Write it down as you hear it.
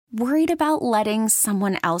Worried about letting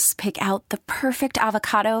someone else pick out the perfect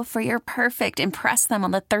avocado for your perfect impress them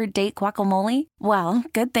on the third date guacamole? Well,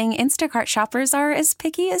 good thing Instacart shoppers are as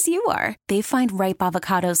picky as you are. They find ripe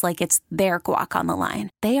avocados like it's their guac on the line.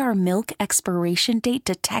 They are milk expiration date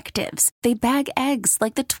detectives. They bag eggs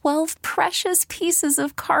like the 12 precious pieces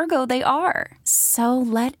of cargo they are. So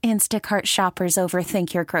let Instacart shoppers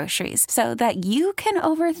overthink your groceries so that you can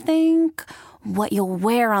overthink what you'll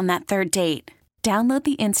wear on that third date. Download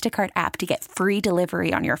the Instacart app to get free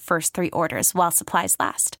delivery on your first 3 orders while supplies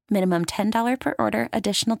last. Minimum $10 per order.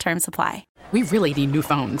 Additional terms apply. We really need new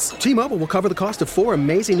phones. T-Mobile will cover the cost of 4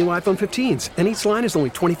 amazing new iPhone 15s, and each line is only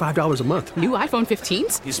 $25 a month. New iPhone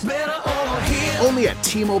 15s? It's better over here. Only at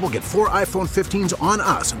T-Mobile, get 4 iPhone 15s on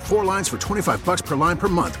us and 4 lines for $25 per line per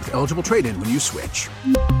month with eligible trade-in when you switch.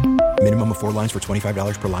 Minimum of 4 lines for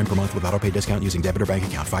 $25 per line per month with autopay discount using debit or bank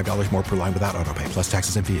account. $5 more per line without autopay, plus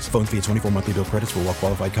taxes and fees. Phone fee at 24 monthly bill credits for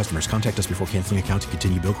well-qualified customers. Contact us before canceling account to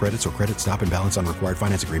continue bill credits or credit stop and balance on required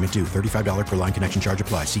finance agreement due. $35 per line connection charge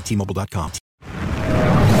applies. See T-Mobile.com.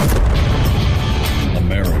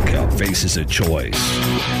 America faces a choice.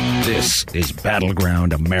 This is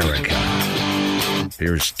Battleground America.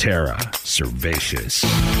 Here's Tara Servatius.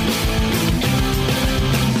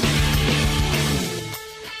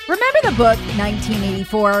 Remember the book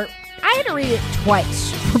 1984? I had to read it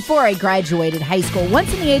twice before I graduated high school,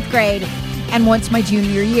 once in the 8th grade and once my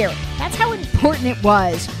junior year. That's how important it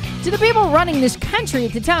was to the people running this country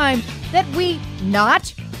at the time that we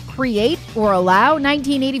not create or allow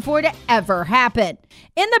 1984 to ever happen.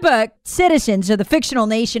 In the book, citizens of the fictional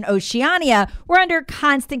nation Oceania were under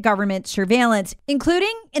constant government surveillance,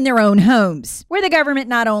 including in their own homes, where the government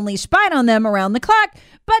not only spied on them around the clock,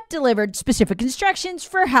 but delivered specific instructions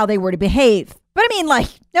for how they were to behave. But I mean,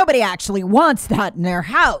 nobody actually wants that in their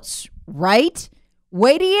house, right?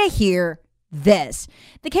 Wait till you hear this.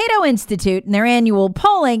 The Cato Institute, in their annual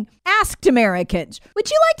polling, asked Americans,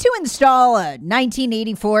 would you like to install a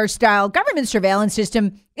 1984-style government surveillance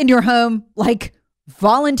system in your home,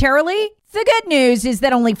 voluntarily? The good news is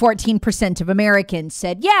that only 14% of Americans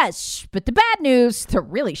said yes, but the bad news, the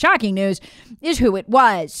really shocking news, is who it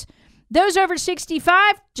was. Those over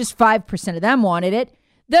 65, just 5% of them wanted it.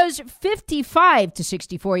 Those 55 to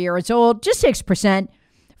 64 years old, just 6%.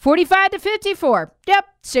 45 to 54, yep,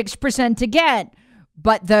 6% again.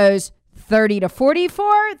 But those 30 to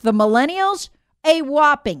 44, the millennials, a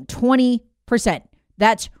whopping 20%.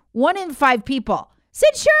 That's 1 in 5 people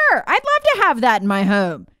said, sure, I'd love to have that in my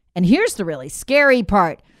home. And here's the really scary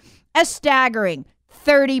part. A staggering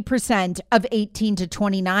 30% of 18 to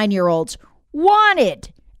 29-year-olds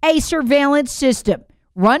wanted a surveillance system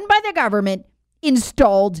run by the government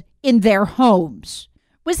installed in their homes.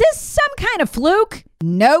 Was this some kind of fluke?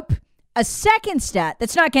 Nope. A second stat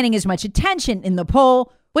that's not getting as much attention in the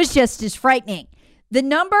poll was just as frightening. The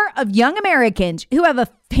number of young Americans who have a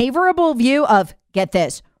favorable view of, get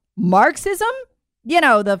this, Marxism,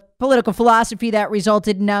 the political philosophy that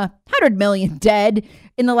resulted in 100 million dead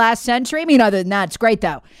in the last century. I mean, other than that, it's great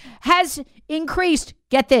though, has increased,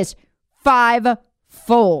 get this,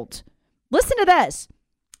 5-fold. Listen to this.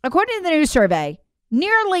 According to the new survey,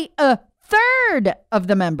 nearly a third of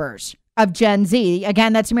the members of Gen Z,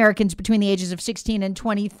 again, that's Americans between the ages of 16 and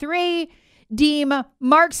 23, deem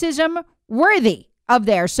Marxism worthy of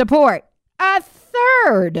their support. A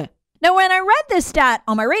third. Now, when I read this stat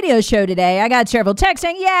on my radio show today, I got several texts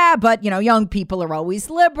saying, yeah, but, young people are always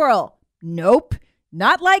liberal. Nope,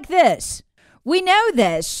 not like this. We know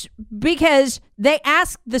this because they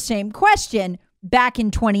asked the same question back in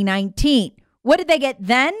 2019. What did they get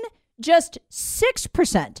then? Just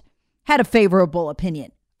 6% had a favorable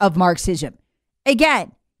opinion of Marxism.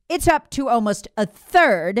 Again, it's up to almost a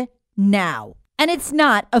third now. And it's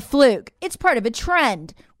not a fluke. It's part of a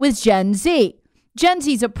trend with Gen Z. Gen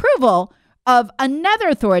Z's approval of another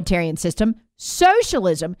authoritarian system,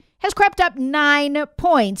 socialism, has crept up 9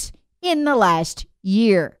 points in the last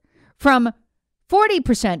year, from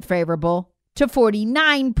 40% favorable to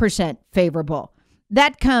 49% favorable.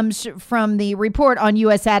 That comes from the report on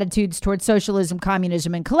U.S. attitudes towards socialism,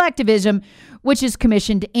 communism, and collectivism, which is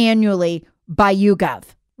commissioned annually by YouGov.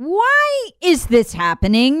 Why is this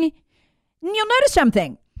happening? And you'll notice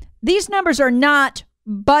something. These numbers are not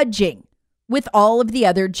budging with all of the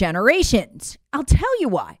other generations. I'll tell you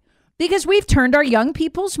why. Because we've turned our young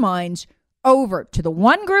people's minds over to the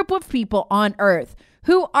one group of people on earth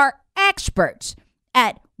who are experts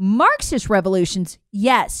at Marxist revolutions,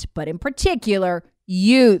 yes, but in particular,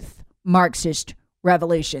 youth Marxist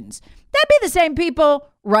revolutions. That'd be the same people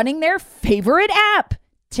running their favorite app,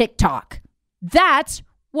 TikTok. That's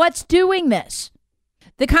what's doing this.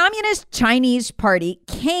 The Communist Chinese Party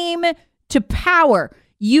came to power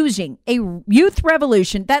using a youth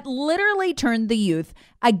revolution that literally turned the youth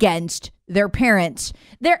against their parents.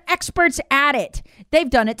 They're experts at it. They've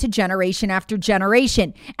done it to generation after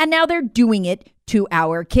generation, and now they're doing it to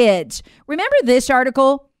our kids. Remember this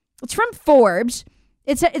article? It's from Forbes.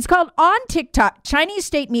 It's called On TikTok, Chinese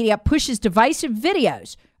State Media Pushes Divisive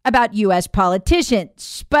Videos About U.S.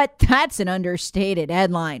 Politicians. But that's an understated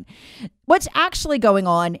headline. What's actually going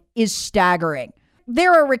on is staggering.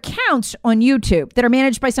 There are accounts on YouTube that are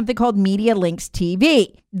managed by something called Media Links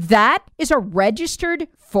TV. That is a registered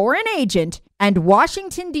foreign agent and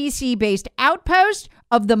Washington, D.C. based outpost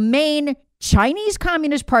of the main Chinese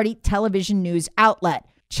Communist Party television news outlet,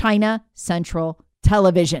 China Central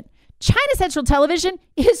Television. China Central Television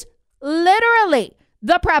is literally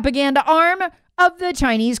the propaganda arm of the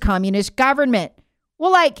Chinese Communist government.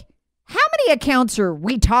 Well, like, how many accounts are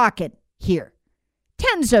we talking here?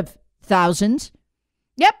 Tens of thousands.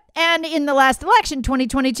 Yep. And in the last election,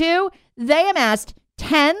 2022, they amassed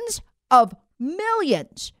tens of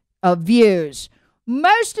millions of views,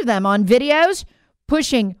 most of them on videos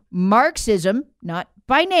pushing Marxism, not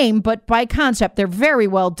by name, but by concept. They're very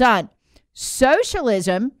well done.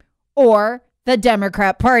 Socialism or the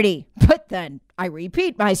Democrat Party. But then I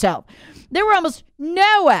repeat myself. There were almost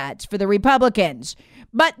no ads for the Republicans,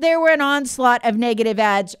 but there were an onslaught of negative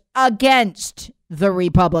ads against the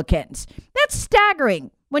Republicans. That's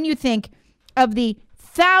staggering when you think of the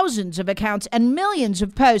thousands of accounts and millions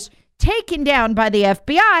of posts taken down by the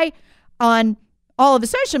FBI on all of the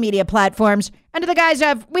social media platforms under the guise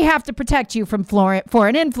of, we have to protect you from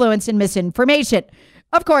foreign influence and misinformation.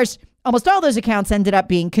 Of course, almost all those accounts ended up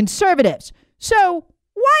being conservatives. So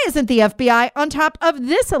why isn't the FBI on top of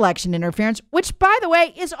this election interference, which, by the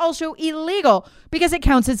way, is also illegal because it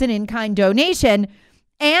counts as an in-kind donation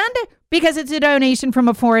and because it's a donation from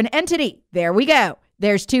a foreign entity? There we go.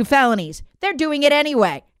 There's 2 felonies. They're doing it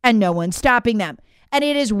anyway, and no one's stopping them. And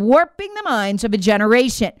it is warping the minds of a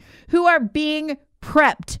generation who are being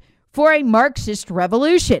prepped for a Marxist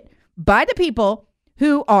revolution by the people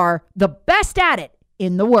who are the best at it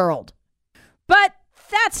in the world. But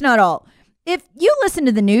that's not all. If you listen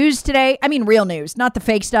to the news today, I mean real news, not the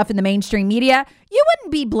fake stuff in the mainstream media, you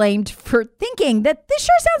wouldn't be blamed for thinking that this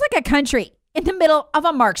sure sounds like a country in the middle of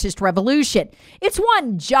a Marxist revolution. It's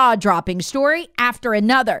one jaw-dropping story after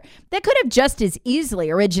another that could have just as easily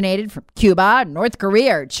originated from Cuba, North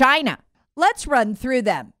Korea, or China. Let's run through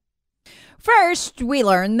them. First, we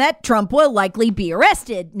learn that Trump will likely be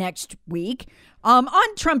arrested next week on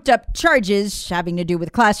trumped-up charges having to do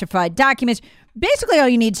with classified documents. Basically, all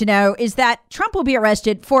you need to know is that Trump will be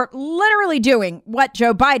arrested for literally doing what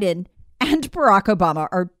Joe Biden and Barack Obama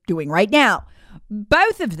are doing right now.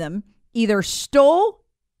 Both of them either stole,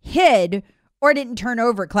 hid, or didn't turn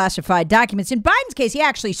over classified documents. In Biden's case, he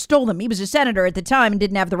actually stole them. He was a senator at the time and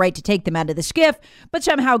didn't have the right to take them out of the SCIF, but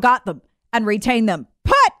somehow got them and retained them.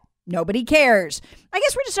 But nobody cares. I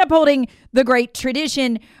guess we're just upholding the great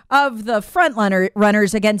tradition of the front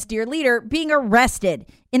runners against dear leader being arrested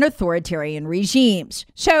in authoritarian regimes.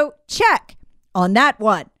 So check on that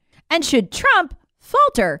one. And should Trump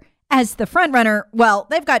falter as the front runner, well,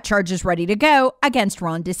 they've got charges ready to go against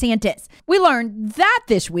Ron DeSantis. We learned that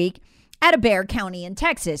this week at Adair County in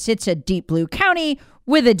Texas. It's a deep blue county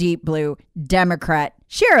with a deep blue Democrat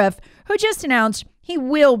sheriff who just announced he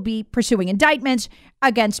will be pursuing indictments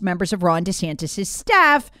against members of Ron DeSantis'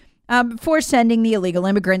 staff for sending the illegal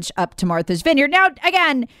immigrants up to Martha's Vineyard. Now,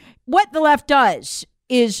 again, what the left does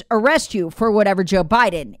is arrest you for whatever Joe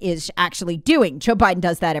Biden is actually doing. Joe Biden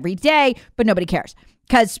does that every day, but nobody cares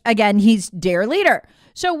because, again, he's their leader.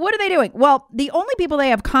 So what are they doing? Well, the only people they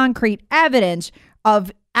have concrete evidence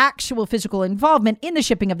of actual physical involvement in the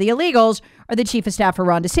shipping of the illegals are the chief of staff for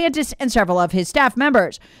Ron DeSantis and several of his staff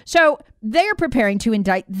members. So they're preparing to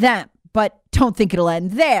indict them, but don't think it'll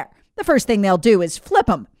end there. The first thing they'll do is flip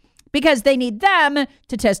them because they need them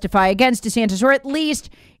to testify against DeSantis, or at least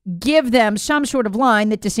give them some sort of line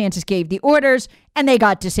that DeSantis gave the orders and they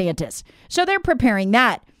got DeSantis. So they're preparing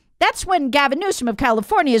that. That's when Gavin Newsom of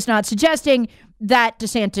California is not suggesting that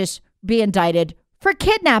DeSantis be indicted for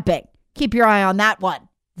kidnapping. Keep your eye on that one.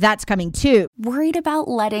 That's coming too. Worried about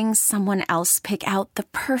letting someone else pick out the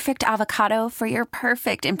perfect avocado for your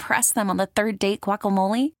perfect impress them on the third date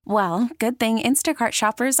guacamole? Well, good thing Instacart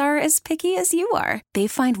shoppers are as picky as you are. They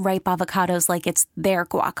find ripe avocados like it's their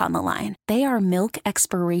guac on the line. They are milk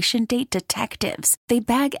expiration date detectives. They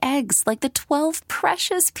bag eggs like the 12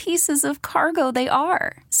 precious pieces of cargo they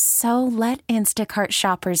are. So let Instacart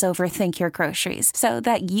shoppers overthink your groceries so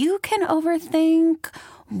that you can overthink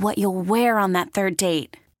what you'll wear on that third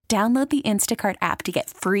date. Download the Instacart app to get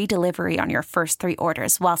free delivery on your first 3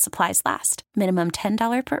 orders while supplies last. Minimum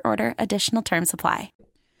 $10 per order. Additional terms apply.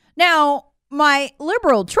 Now, my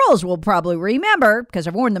liberal trolls will probably remember, because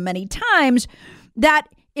I've warned them many times, that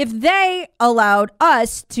if they allowed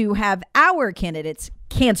us to have our candidates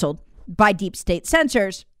canceled by deep state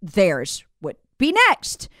censors, theirs would be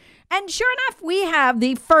next. And sure enough, we have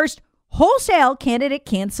the first wholesale candidate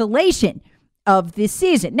cancellation of this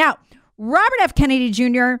season. Now, Robert F. Kennedy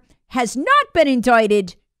Jr. has not been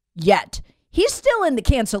indicted yet. He's still in the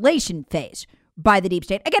cancellation phase by the deep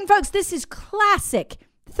state. Again, folks, this is classic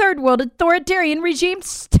third world authoritarian regime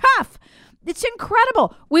stuff. It's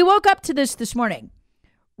incredible. We woke up to this morning.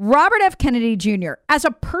 Robert F. Kennedy Jr. as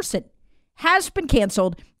a person has been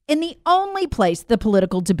canceled in the only place the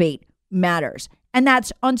political debate matters, and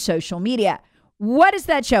that's on social media. What does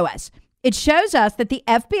that show us? It shows us that the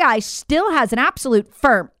FBI still has an absolute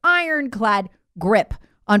firm, ironclad grip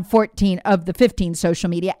on 14 of the 15 social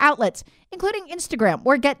media outlets, including Instagram,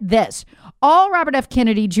 where, get this, all Robert F.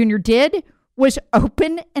 Kennedy Jr. did was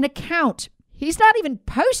open an account. He's not even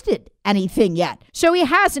posted anything yet, so he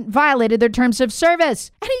hasn't violated their terms of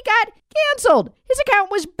service, and he got canceled. His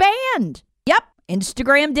account was banned. Yep,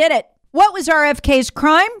 Instagram did it. What was RFK's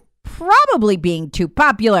crime? Probably being too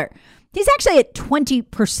popular. He's actually at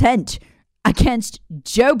 20% against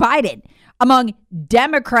Joe Biden among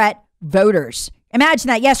Democrat voters. Imagine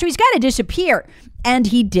that. Yeah, so he's got to disappear. And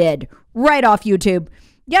he did, right off YouTube.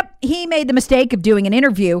 Yep, he made the mistake of doing an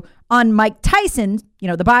interview on Mike Tyson,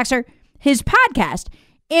 the boxer, his podcast,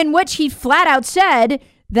 in which he flat out said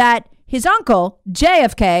that his uncle,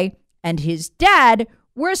 JFK, and his dad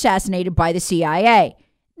were assassinated by the CIA.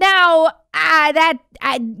 Now,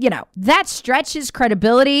 that stretches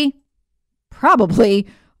credibility, probably.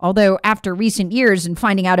 Although after recent years and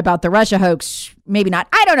finding out about the Russia hoax, maybe not.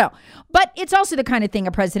 I don't know. But it's also the kind of thing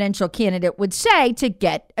a presidential candidate would say to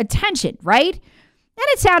get attention, right? And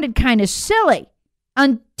it sounded kind of silly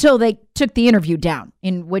until they took the interview down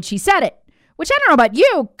in which he said it, which I don't know about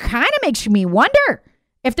you, kind of makes me wonder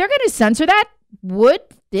if they're going to censor that.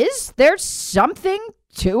 Is there something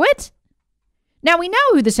to it? Now, we know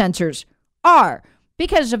who the censors are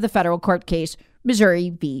because of the federal court case, Missouri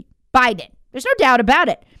v. Biden. There's no doubt about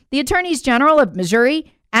it. The attorneys general of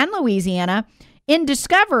Missouri and Louisiana in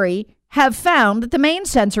discovery have found that the main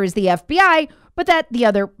censor is the FBI, but that the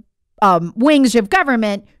other wings of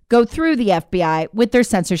government go through the FBI with their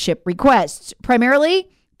censorship requests. Primarily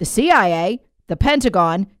the CIA, the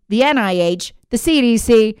Pentagon, the NIH, the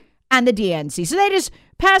CDC, and the DNC. So they just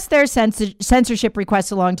pass their censorship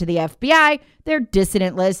requests along to the FBI, their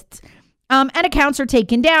dissident lists, and accounts are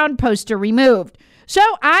taken down, posts are removed. So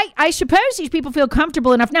I suppose these people feel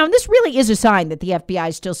comfortable enough now, and this really is a sign that the FBI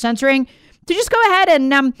is still censoring, to just go ahead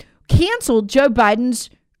and cancel Joe Biden's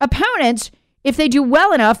opponents if they do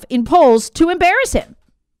well enough in polls to embarrass him.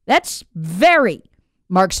 That's very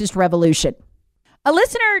Marxist revolution. A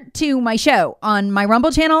listener to my show on my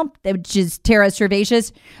Rumble channel, which is Tara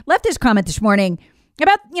Servatius, left this comment this morning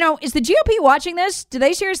about, is the GOP watching this? Do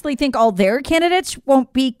they seriously think all their candidates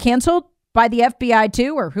won't be canceled by the FBI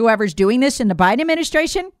too, or whoever's doing this in the Biden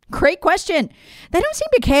administration? Great question. They don't seem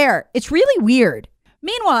to care. It's really weird.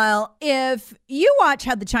 Meanwhile, if you watch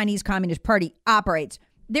how the Chinese Communist Party operates,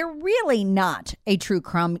 they're really not a true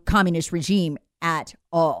communist regime at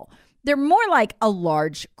all. They're more like a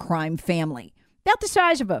large crime family, about the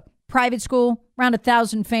size of a private school, around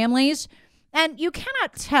 1,000 families. And you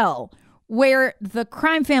cannot tell where the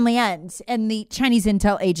crime family ends and the Chinese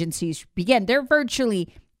intel agencies begin. They're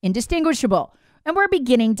virtually indistinguishable. And we're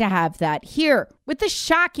beginning to have that here with the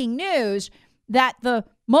shocking news that the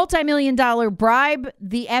multi-million-dollar bribe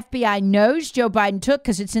the FBI knows Joe Biden took,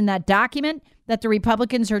 because it's in that document that the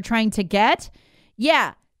Republicans are trying to get.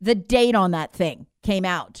 Yeah, the date on that thing came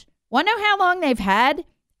out. Want to know how long they've had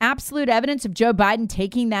absolute evidence of Joe Biden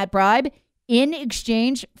taking that bribe in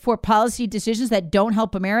exchange for policy decisions that don't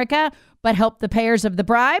help America, but help the payers of the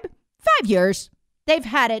bribe? 5 years. They've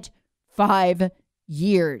had it 5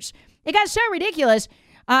 years. It got so ridiculous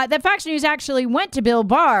that Fox News actually went to Bill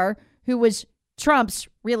Barr, who was Trump's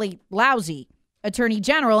really lousy attorney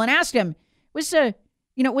general, and asked him, was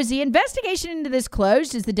the investigation into this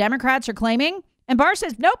closed, as the Democrats are claiming? And Barr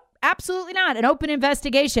says, nope, absolutely not. An open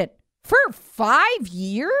investigation. For 5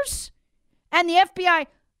 years? And the FBI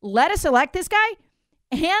let us elect this guy?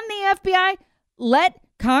 And the FBI let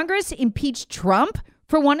Congress impeach Trump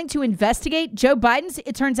for wanting to investigate Joe Biden's,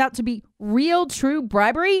 it turns out to be real, true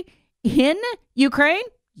bribery in Ukraine?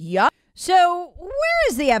 Yup. So where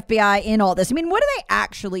is the FBI in all this? I mean, what are they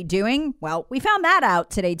actually doing? Well, we found that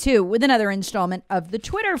out today, too, with another installment of the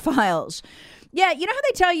Twitter files. Yeah, you know how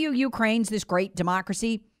they tell you Ukraine's this great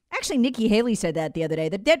democracy? Actually, Nikki Haley said that the other day,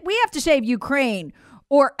 that we have to save Ukraine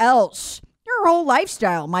or else your whole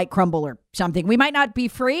lifestyle might crumble or something. We might not be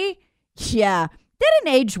free. Yeah, that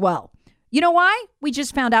didn't age well. You know why? We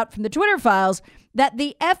just found out from the Twitter files that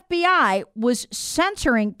the FBI was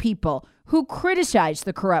censoring people who criticized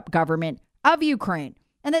the corrupt government of Ukraine,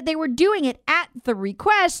 and that they were doing it at the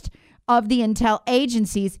request of the intel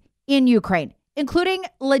agencies in Ukraine, including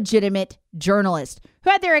legitimate journalists who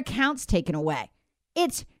had their accounts taken away.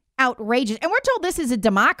 It's outrageous. And we're told this is a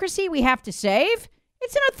democracy we have to save.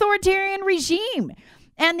 It's an authoritarian regime.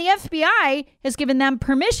 And the FBI has given them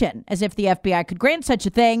permission, as if the FBI could grant such a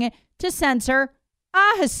thing, to censor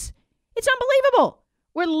us. It's unbelievable.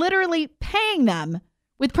 We're literally paying them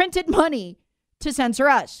with printed money to censor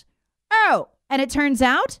us. Oh, and it turns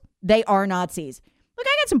out they are Nazis. Look,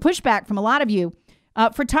 I got some pushback from a lot of you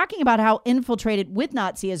for talking about how infiltrated with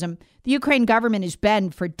Nazism the Ukraine government has been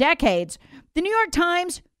for decades. The New York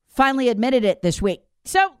Times finally admitted it this week.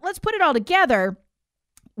 So let's put it all together.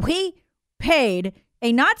 We paid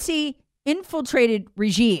a Nazi-infiltrated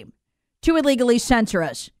regime to illegally censor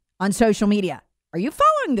us on social media. Are you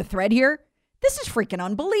following the thread here? This is freaking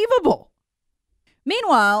unbelievable.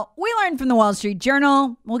 Meanwhile, we learned from the Wall Street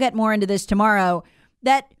Journal, we'll get more into this tomorrow,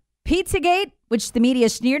 that Pizzagate, which the media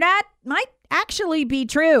sneered at, might actually be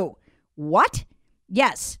true. What?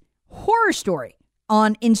 Yes. Horror story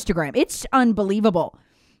on Instagram. It's unbelievable.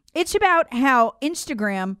 It's about how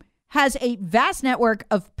Instagram has a vast network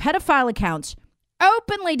of pedophile accounts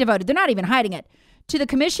openly devoted, they're not even hiding it, to the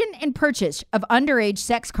commission and purchase of underage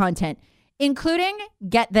sex content, including,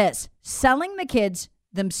 get this, selling the kids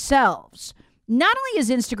themselves. Not only is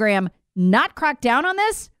Instagram not cracked down on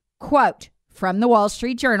this, quote, from the Wall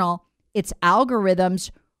Street Journal, its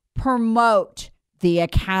algorithms promote the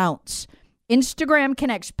accounts. Instagram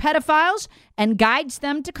connects pedophiles and guides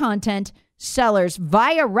them to content sellers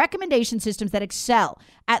via recommendation systems that excel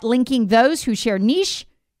at linking those who share niche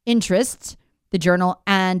interests, the journal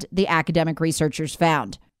and the academic researchers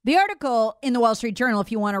found. The article in the Wall Street Journal,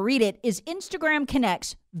 if you want to read it, is Instagram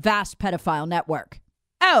Connects Vast Pedophile Network.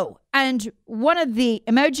 Oh, and one of the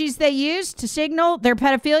emojis they use to signal their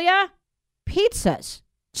pedophilia? Pizzas.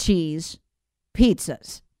 Cheese.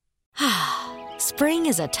 Pizzas. Spring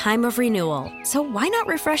is a time of renewal, so why not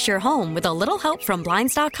refresh your home with a little help from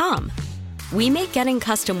Blinds.com? We make getting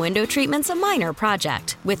custom window treatments a minor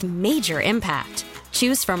project with major impact.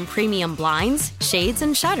 Choose from premium blinds, shades,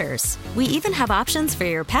 and shutters. We even have options for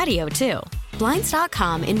your patio, too.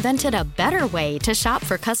 Blinds.com invented a better way to shop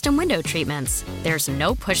for custom window treatments. There's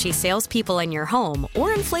no pushy salespeople in your home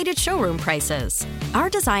or inflated showroom prices. Our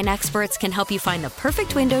design experts can help you find the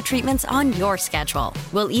perfect window treatments on your schedule.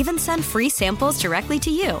 We'll even send free samples directly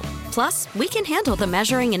to you. Plus, we can handle the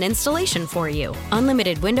measuring and installation for you.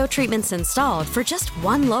 Unlimited window treatments installed for just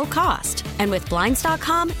one low cost. And with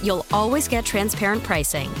Blinds.com, you'll always get transparent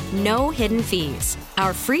pricing. No hidden fees.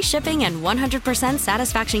 Our free shipping and 100%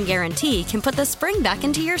 satisfaction guarantee can put the spring back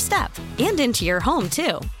into your step and into your home,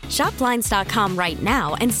 too. Shop Blinds.com right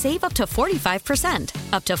now and save up to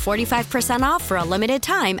 45%. Up to 45% off for a limited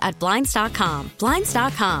time at Blinds.com.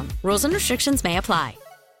 Blinds.com. Rules and restrictions may apply.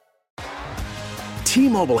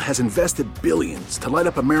 T-Mobile has invested billions to light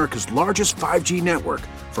up America's largest 5G network,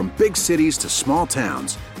 from big cities to small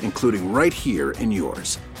towns, including right here in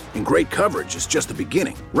yours. And great coverage is just the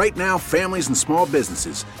beginning. Right now, families and small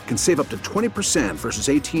businesses can save up to 20% versus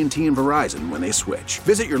AT&T and Verizon when they switch.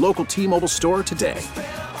 Visit your local T-Mobile store today.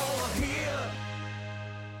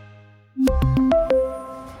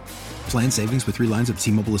 Plan savings with 3 lines of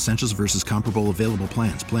T-Mobile Essentials versus comparable available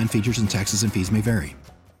plans. Plan features and taxes and fees may vary.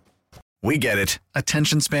 We get it.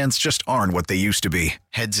 Attention spans just aren't what they used to be.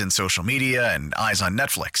 Heads in social media and eyes on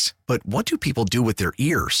Netflix. But what do people do with their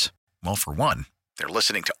ears? Well, for one, they're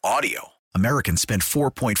listening to audio. Americans spend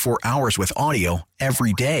 4.4 hours with audio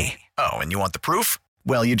every day. Oh, and you want the proof?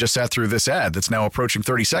 Well, you just sat through this ad that's now approaching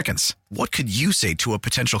 30 seconds. What could you say to a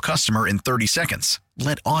potential customer in 30 seconds?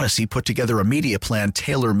 Let Odyssey put together a media plan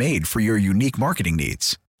tailor-made for your unique marketing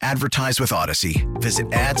needs. Advertise with Odyssey.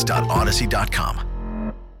 Visit ads.odyssey.com.